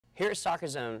Here at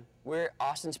SoccerZone, we're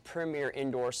Austin's premier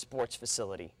indoor sports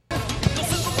facility.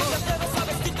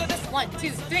 1, 2,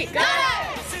 3, go!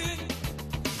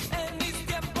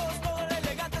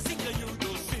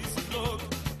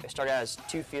 It started out as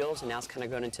 2 fields, and now it's kind of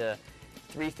going into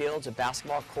 3 fields: a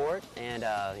basketball court and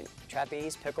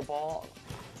trapeze, pickleball,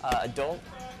 adult,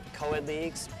 co-ed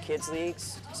leagues, kids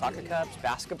leagues, soccer cups,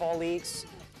 basketball leagues.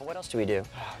 What else do we do?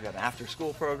 We got an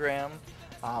after-school program.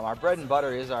 Our bread and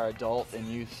butter is our adult and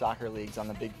youth soccer leagues on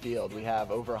the big field. We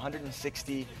have over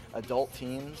 160 adult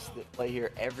teams that play here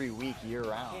every week,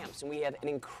 year-round. Camps, and we have an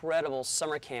incredible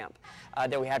summer camp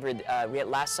that we had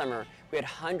last summer. We had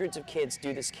hundreds of kids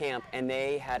do this camp, and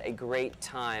they had a great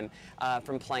time,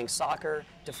 from playing soccer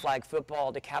to flag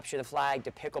football to capture the flag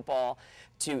to pickleball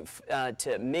to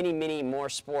many, many more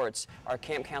sports. Our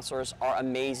camp counselors are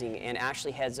amazing, and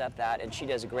Ashley heads up that, and she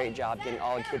does a great job getting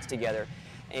all the kids together.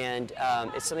 And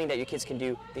it's something that your kids can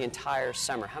do the entire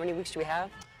summer. How many weeks do we have?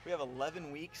 We have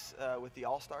 11 weeks with the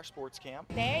All-Star Sports Camp.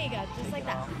 There you go, just like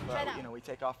that. Try that. You know, we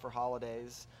take off for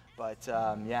holidays, but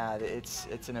yeah,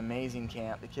 it's an amazing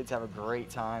camp. The kids have a great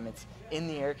time. It's in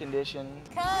the air conditioned.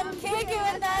 Come kick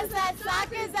it with us at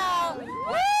SoccerZone.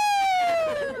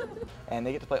 Woo! And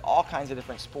they get to play all kinds of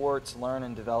different sports, learn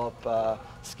and develop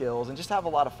skills, and just have a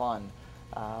lot of fun.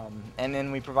 And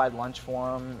then we provide lunch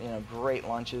for them, you know, great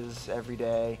lunches every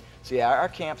day. So yeah, our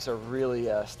camps are really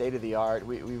state-of-the-art.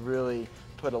 We really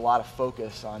put a lot of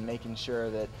focus on making sure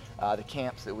that the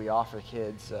camps that we offer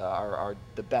kids are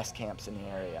the best camps in the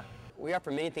area. We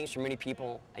offer many things for many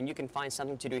people, and you can find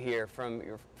something to do here from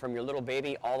your little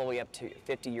baby all the way up to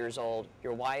 50 years old.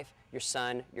 Your wife, your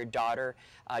son, your daughter.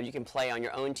 You can play on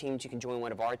your own teams. You can join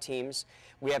one of our teams.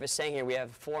 We have a saying here, we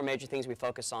have 4 major things we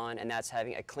focus on, and that's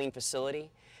having a clean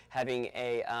facility, having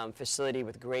a facility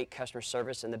with great customer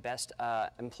service and the best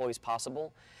employees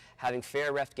possible, having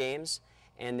fair ref games,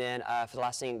 and then for the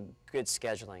last thing, good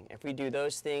scheduling. If we do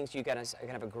those things, you're gonna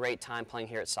have a great time playing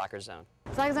here at SoccerZone.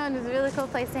 SoccerZone is a really cool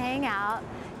place to hang out.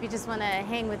 If you just want to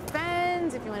hang with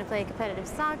friends, if you want to play a competitive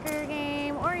soccer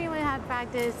game, or you want to have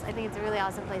practice, I think it's a really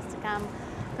awesome place to come.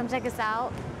 Come check us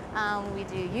out. We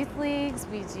do youth leagues,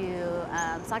 we do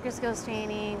soccer skills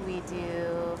training, we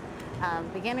do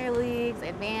beginner leagues,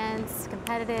 advanced,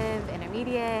 competitive,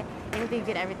 intermediate, anything you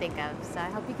could ever think of. So I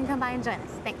hope you can come by and join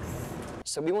us. Thanks.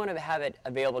 So we want to have it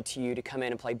available to you to come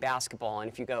in and play basketball. And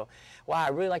if you go, wow, I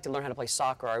really like to learn how to play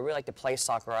soccer, or I really like to play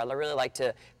soccer, or I really like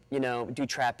to, you know, do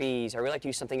trapeze, or I really like to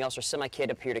do something else, or send my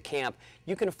kid up here to camp,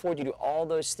 you can afford to do all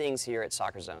those things here at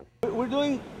SoccerZone. We're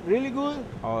doing really good.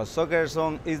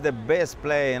 SoccerZone is the best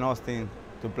place in Austin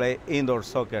to play indoor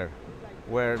soccer,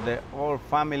 where the whole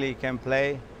family can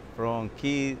play, from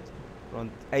kids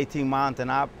from 18 months and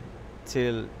up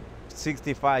till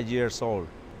 65 years old.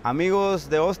 Amigos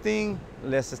de Austin,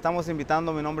 les estamos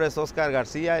invitando. Mi nombre es Oscar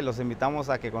García y los invitamos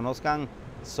a que conozcan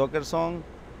SoccerZone.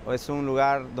 Es un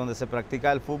lugar donde se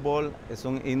practica el fútbol, es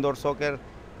un indoor soccer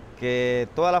que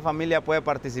toda la familia puede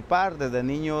participar, desde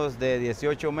niños de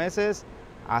 18 meses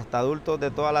hasta adultos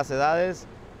de todas las edades.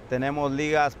 Tenemos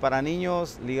ligas para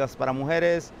niños, ligas para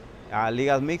mujeres,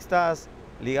 ligas mixtas,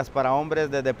 ligas para hombres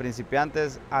desde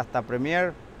principiantes hasta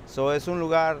premier. Es un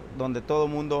lugar donde todo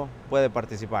el mundo puede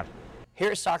participar. Here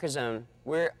at SoccerZone,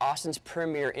 we're Austin's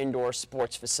premier indoor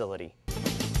sports facility.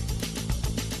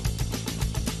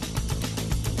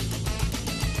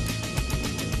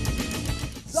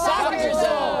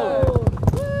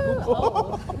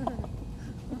 SoccerZone!